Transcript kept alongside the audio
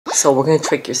So we're gonna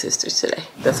trick your sisters today.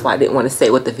 That's why I didn't want to say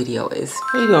what the video is.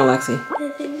 What are you doing, Lexi?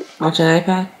 Nothing. Watching an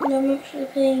iPad? No, I'm actually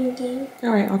playing a game.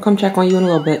 Alright, I'll come check on you in a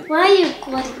little bit. Why are you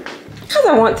going? Because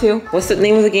I want to. What's the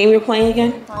name of the game you're playing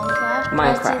again? Minecraft.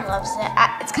 Minecraft. Lexi loves it.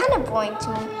 It's kind of boring to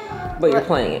me. But you're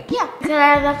playing it. Yeah, because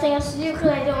I have nothing else to do because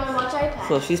I don't want to watch iPad.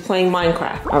 So she's playing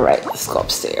Minecraft. Alright, let's go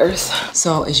upstairs.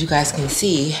 So as you guys can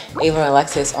see, Ava and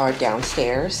Alexis are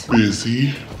downstairs.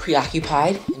 Busy.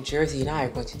 Preoccupied. And Jersey and I are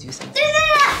going to do something.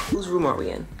 Whose room are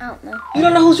we in? I don't know. You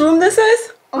don't know whose room this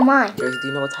is? Oh, mine. Jersey, do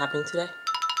you know what's happening today?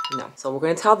 No. So we're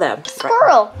gonna tell them.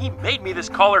 Squirrel. He made me this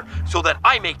collar so that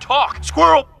I may talk.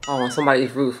 Squirrel! Oh, on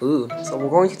somebody's roof. Ooh. So we're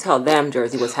going to tell them,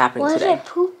 Jersey, what's happening Why did I today.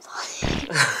 poop?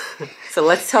 So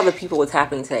let's tell the people what's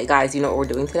happening today. Guys, you know what we're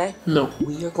doing today? No.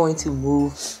 We are going to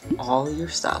move all of your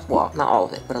stuff. Well, not all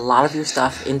of it, but a lot of your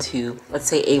stuff into, let's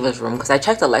say, Ava's room. Because I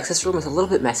checked Alexis' room. It's a little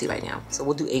bit messy right now. So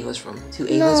we'll do Ava's room. To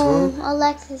Ava's room. No,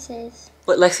 Alexis's.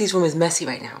 But Lexi's room is messy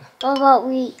right now. What about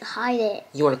we hide it?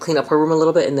 You want to clean up her room a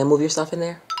little bit and then move your stuff in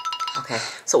there? Okay.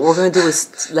 So what we're going to do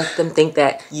is let them think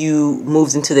that you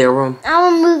moved into their room. I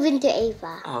want to move into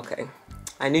Ava. Okay.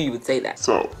 I knew you would say that.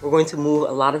 So, We're going to move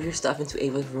a lot of your stuff into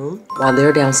Ava's room. While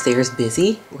they're downstairs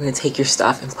busy, we're going to take your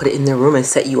stuff and put it in their room and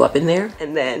set you up in there.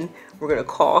 And then we're going to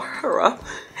call her up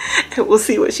and we'll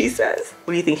see what she says.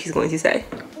 What do you think she's going to say?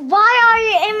 Why are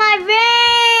you in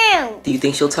my room? Do you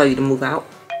think she'll tell you to move out?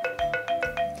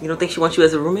 You don't think she wants you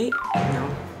as a roommate?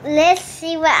 No. Let's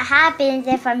see what happens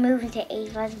if I move into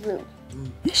Ava's room.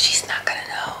 She's not going to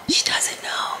know. She doesn't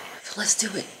know. So let's do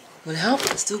it. You want to help?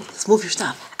 Let's move your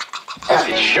stuff.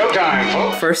 It's showtime,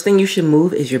 folks. First thing you should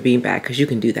move is your beanbag, because you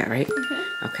can do that, right?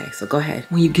 Okay, so go ahead.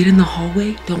 When you get in the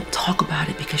hallway, don't talk about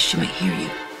it because she might hear you.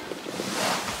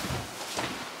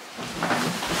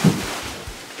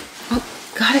 Oh,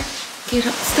 got it. Get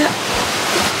up, step.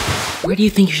 Where do you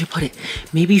think you should put it?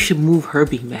 Maybe you should move her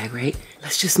beanbag, right?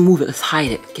 Let's just move it. Let's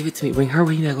hide it. Give it to me. Bring her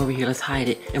beanbag over here. Let's hide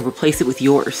it and replace it with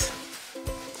yours.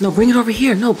 No, bring it over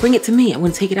here. No, bring it to me. I'm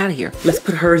gonna take it out of here. Let's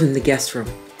put hers in the guest room.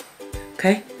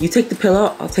 Okay? You take the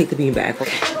pillow, I'll take the beanbag.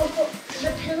 Okay. I will put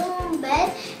the pillow on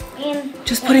bed and...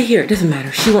 Just put it here. It doesn't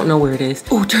matter. She won't know where it is.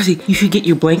 Oh, Jersey, you should get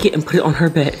your blanket and put it on her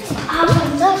bed. I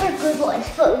have another good one.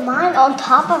 Put mine on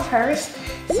top of hers.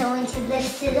 So when she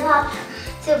lifts it up,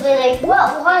 she'll be like,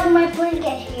 what? Why is my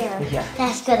blanket here? Yeah.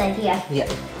 That's a good idea. Yeah.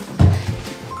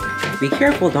 Be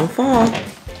careful, don't fall.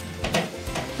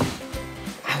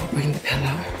 I will bring the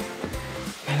pillow.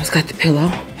 Mama's got the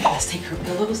pillow. Let's take her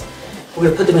pillows. We're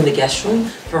gonna put them in the guest room.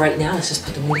 For right now, let's just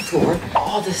put them on the floor.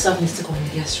 All this stuff needs to go in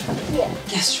the guest room. Yeah.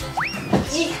 Guest room.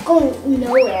 She's going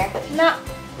nowhere. No.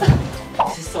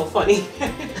 This is so funny. I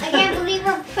can't believe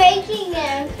we're pranking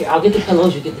them. Here, I'll get the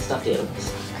pillows, you get the stuffed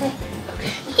animals. Okay.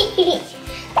 Okay. It's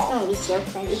gonna be so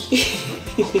funny.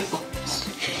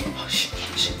 Oh, shit.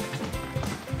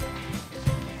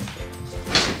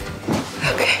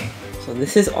 Okay. So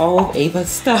this is all of Ava's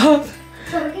stuff.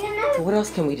 So we're gonna know. What else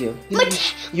can we do? My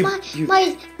You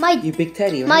big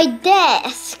teddy, right? my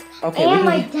desk. Okay, And we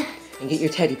my can desk. and get your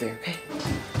teddy bear, okay?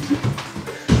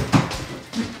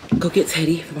 Go get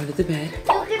Teddy from under the bed.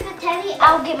 You get the teddy,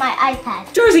 I'll get my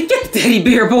iPad. Jersey, get the teddy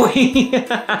bear, boy!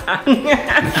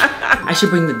 I should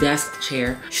bring the desk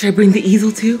chair. Should I bring the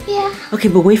easel too? Yeah. Okay,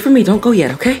 but wait for me. Don't go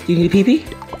yet, okay? Do you need a pee-pee?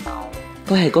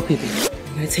 Go ahead, go pee-pee.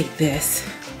 I'm gonna take this.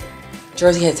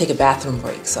 Jersey had to take a bathroom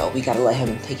break, so we gotta let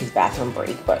him take his bathroom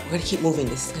break. But we're gonna keep moving.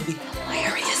 This is gonna be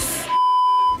hilarious.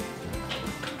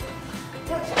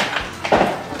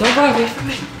 Don't run away from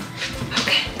me.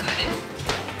 Okay, go ahead.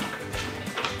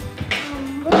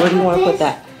 Where do you want to put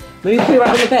that? Maybe put it right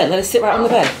on the bed. Let it sit right on the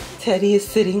bed. Teddy is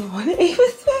sitting on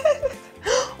Ava's bed.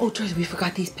 Oh, Jersey, we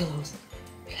forgot these pillows.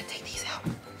 We gotta take these out.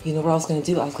 You know what I was gonna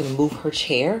do? I was gonna move her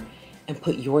chair and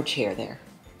put your chair there.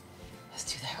 Let's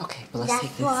do that. Okay, but let's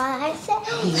take this. That's what I said.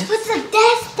 Yes. Put the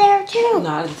desk there too.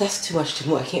 No, that's too much to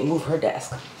move. I can't move her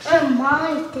desk. And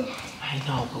my desk. I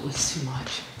know, but it's too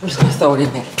much. I'm just gonna throw it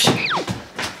in there.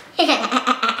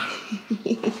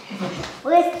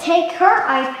 Let's take her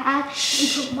iPad and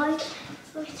put my.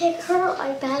 Let's take her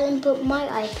iPad and put my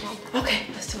iPad. Okay,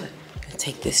 let's do it. And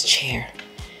take this chair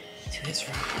to his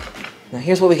room. Now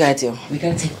here's what we gotta do. We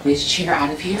gotta take this chair out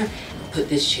of here and put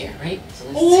this chair, right? So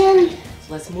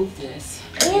let's move this.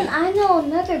 And I know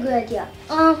another good idea.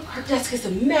 Her desk is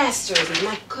a master's,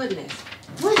 my goodness.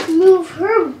 Let's move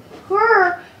her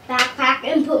backpack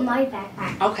and put my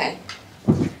backpack. Okay.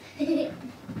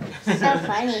 So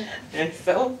funny. It's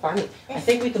so funny. I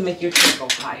think we can make your chair go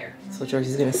higher. So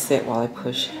Georgie's gonna sit while I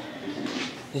push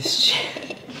this chair.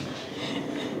 Do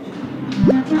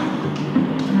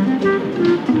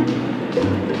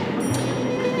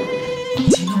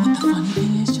you know what the funny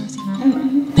thing is, Jersey?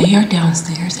 They They are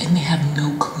downstairs and they have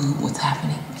no clue what's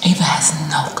happening. Ava has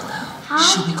no clue.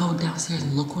 Should we go downstairs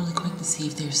and look really quick to see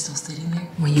if they're still sitting there?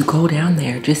 When you go down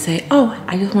there, just say, oh,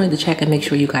 I just wanted to check and make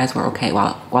sure you guys were okay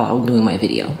while I was doing my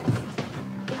video.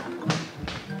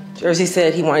 Jersey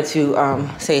said he wanted to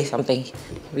say something.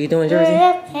 What are you doing, Jersey?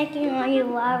 We're just checking on you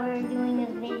while we're doing the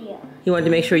video. He wanted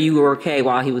to make sure you were okay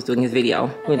while he was doing his video.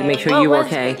 He wanted to make sure you were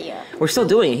okay. We're still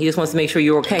doing it. He just wants to make sure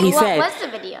you're okay. He said, what's the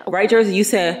video? Right, Jersey? You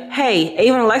said, hey,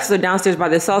 Ava and Alexis are downstairs by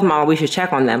themselves, Mama. We should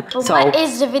check on them. But what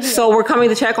is the video? So we're coming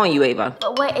to check on you, Ava.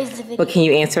 But what is the video? But can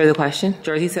you answer the question?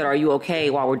 Jersey said, are you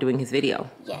okay while we're doing his video?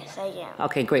 Yes, I am.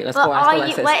 Okay, great. Let's go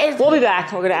ask Alexis. We'll be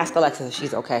back. We're going to ask Alexis if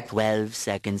she's okay. 12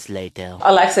 seconds later.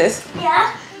 Alexis.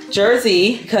 Yeah?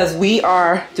 Jersey, because we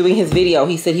are doing his video,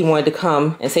 he said he wanted to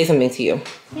come and say something to you.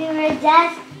 We were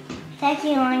just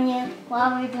checking on you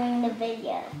while we're doing the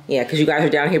video. Yeah, because you guys are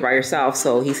down here by yourself,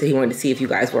 so he said he wanted to see if you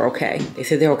guys were okay. They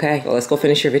said they're okay. Well, let's go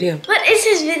finish your video. What is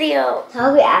his video?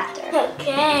 Tell me after.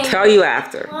 Okay. Tell you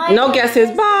after. Why? No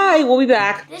guesses. Bye. We'll be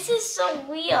back. This is so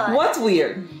weird. What's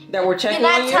weird? That we're checking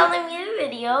You're on not you? telling me the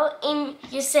video, and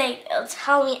you say,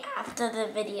 tell me after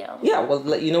the video. Yeah, we'll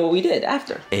let you know what we did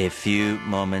after. A few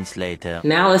moments later.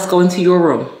 Now let's go into your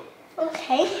room.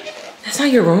 Okay. That's not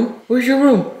your room. Where's your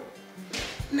room?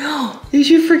 No. Did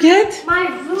you forget? My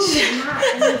room is not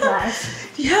Ava's.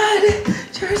 Yeah,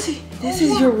 Jersey. This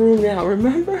is your room now,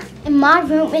 remember? And my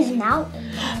room is now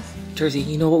Ava's. Jersey,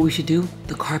 you know what we should do?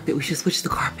 The carpet. We should switch the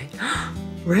carpet.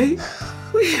 Right?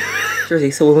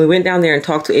 Jersey, so when we went down there and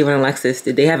talked to Ava and Alexis,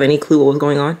 did they have any clue what was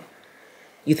going on?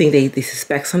 You think they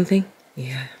suspect something?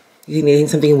 Yeah. You think they think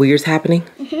something weird's happening?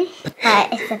 Mm-hmm. But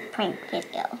it's a prank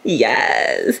video.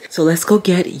 Yes. So let's go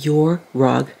get your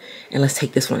rug and let's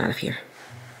take this one out of here.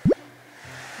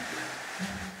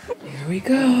 There we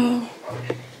go.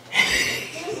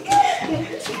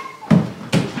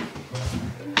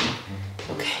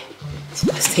 Okay. So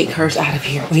let's take hers out of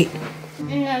here. Wait.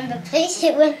 And then replace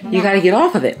it with You gotta get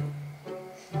off of it.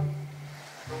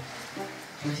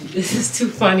 This is too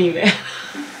funny, man.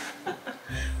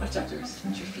 Watch out, Jersey.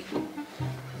 Watch your feet.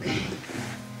 Okay.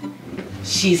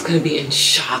 She's gonna be in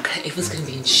shock. Ava's gonna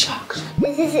be in shock.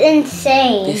 This is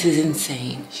insane. This is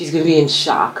insane. She's gonna be in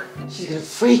shock. She's gonna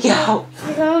freak out.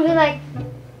 She's gonna be like,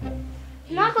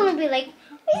 she's not gonna be like,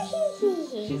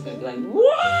 She's gonna be like,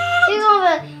 what? she's gonna be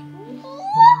like,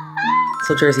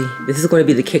 So Jersey, this is going to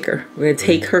be the kicker. We're going to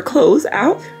take her clothes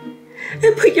out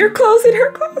and put your clothes in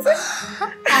her closet.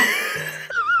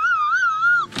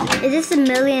 Is this $1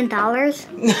 million?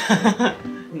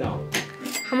 No,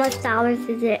 How much dollars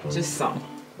is it? just some.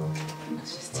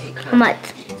 Let's just take her. How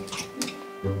much?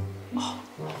 Oh,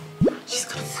 she's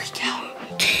going to freak out.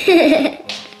 Okay,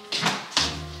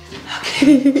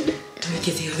 let me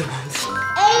get the other ones.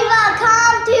 Ava,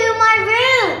 come to my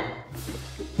room.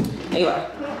 Ava,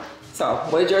 so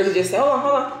what did Jersey just say? Hold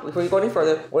on. Before you go any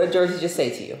further, what did Jersey just say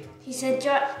to you? She said,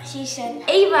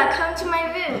 Ava, come to my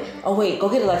room. Oh wait, go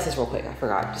get Alexis real quick. I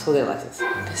forgot. Just go get Alexis.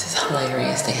 This is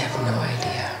hilarious. They have no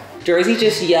idea. Jersey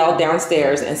just yelled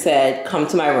downstairs and said, come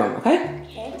to my room, okay?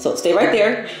 Okay. So stay right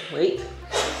there. Wait.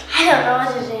 I don't know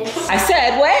what it is. I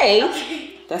said,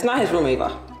 wait. That's not his room,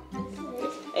 Ava.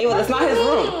 Ava, that's not his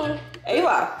room.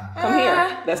 Ava, come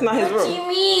here. That's not his What do you room.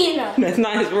 mean? That's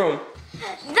not his room.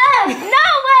 There's no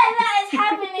way that is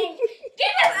happening.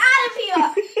 Get us out of here.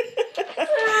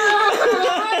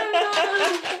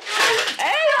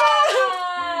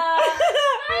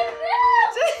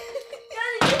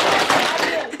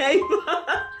 Ava.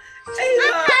 I'm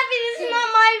happy this is not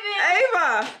my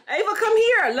room. Ava, come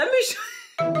here. Let me show.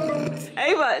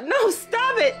 Ava, no,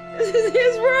 stop it. This is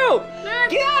his room.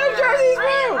 Get out of Jersey's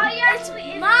room. It's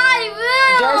my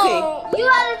room. Jersey. You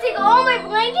had to take all my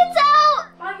blankets out.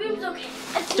 My room's okay.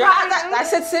 It's my room. I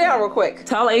said sit down real quick.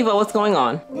 Tell Ava what's going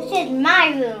on. This is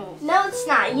my room. No, it's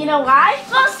not. You know why?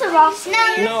 First of all,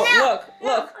 No,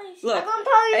 look. I'm gonna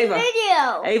tell you Ava. the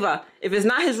video. Ava, if it's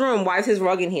not his room, why is his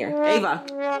rug in here? Ava,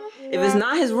 if it's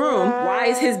not his room, why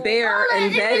is his bear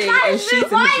and bedding and sheets in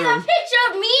his Why is room? a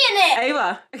picture of me in it?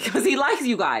 Ava, because he likes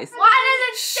you guys. Why does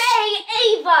it say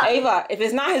Ava? Ava, if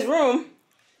it's not his room,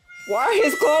 why are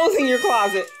his clothes in your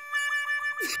closet?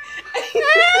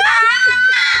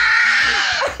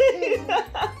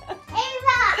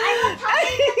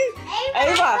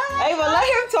 Ava, let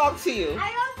him talk to you.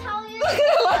 I don't tell you. Look at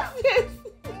Alexis.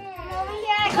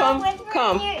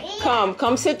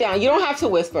 Come, sit down. You don't have to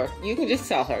whisper. You can just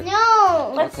tell her.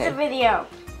 No. What's the video?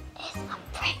 It's a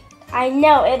prank. I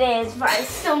know it is, but I'm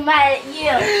still mad at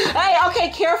you. Hey, okay,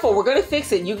 careful. We're gonna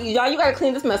fix it. You gotta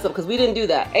clean this mess up because we didn't do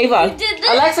that. Ava, You did this.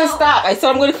 Alexa, stop. I said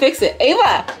I'm gonna fix it.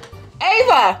 Ava,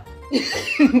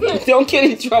 Don't get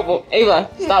in trouble. Ava,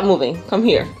 stop moving. Come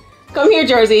here. Come here,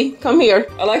 Jersey. Come here.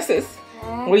 Alexis,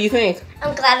 what do you think?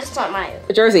 I'm glad it's not mine.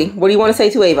 Jersey, what do you want to say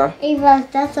to Ava? Ava,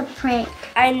 that's a prank.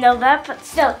 I know that, but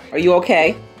still. Are you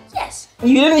okay? Yes.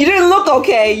 You didn't look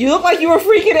okay. You look like you were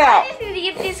freaking out. I just need to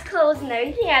get these clothes and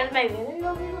everything out of my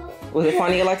room. Was it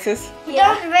funny, Alexis?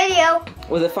 Yeah. Don't video.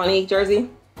 Was it funny, Jersey?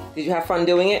 Did you have fun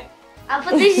doing it? I'll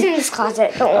put these in this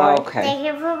closet. Don't worry. Okay. Thank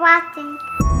you for watching.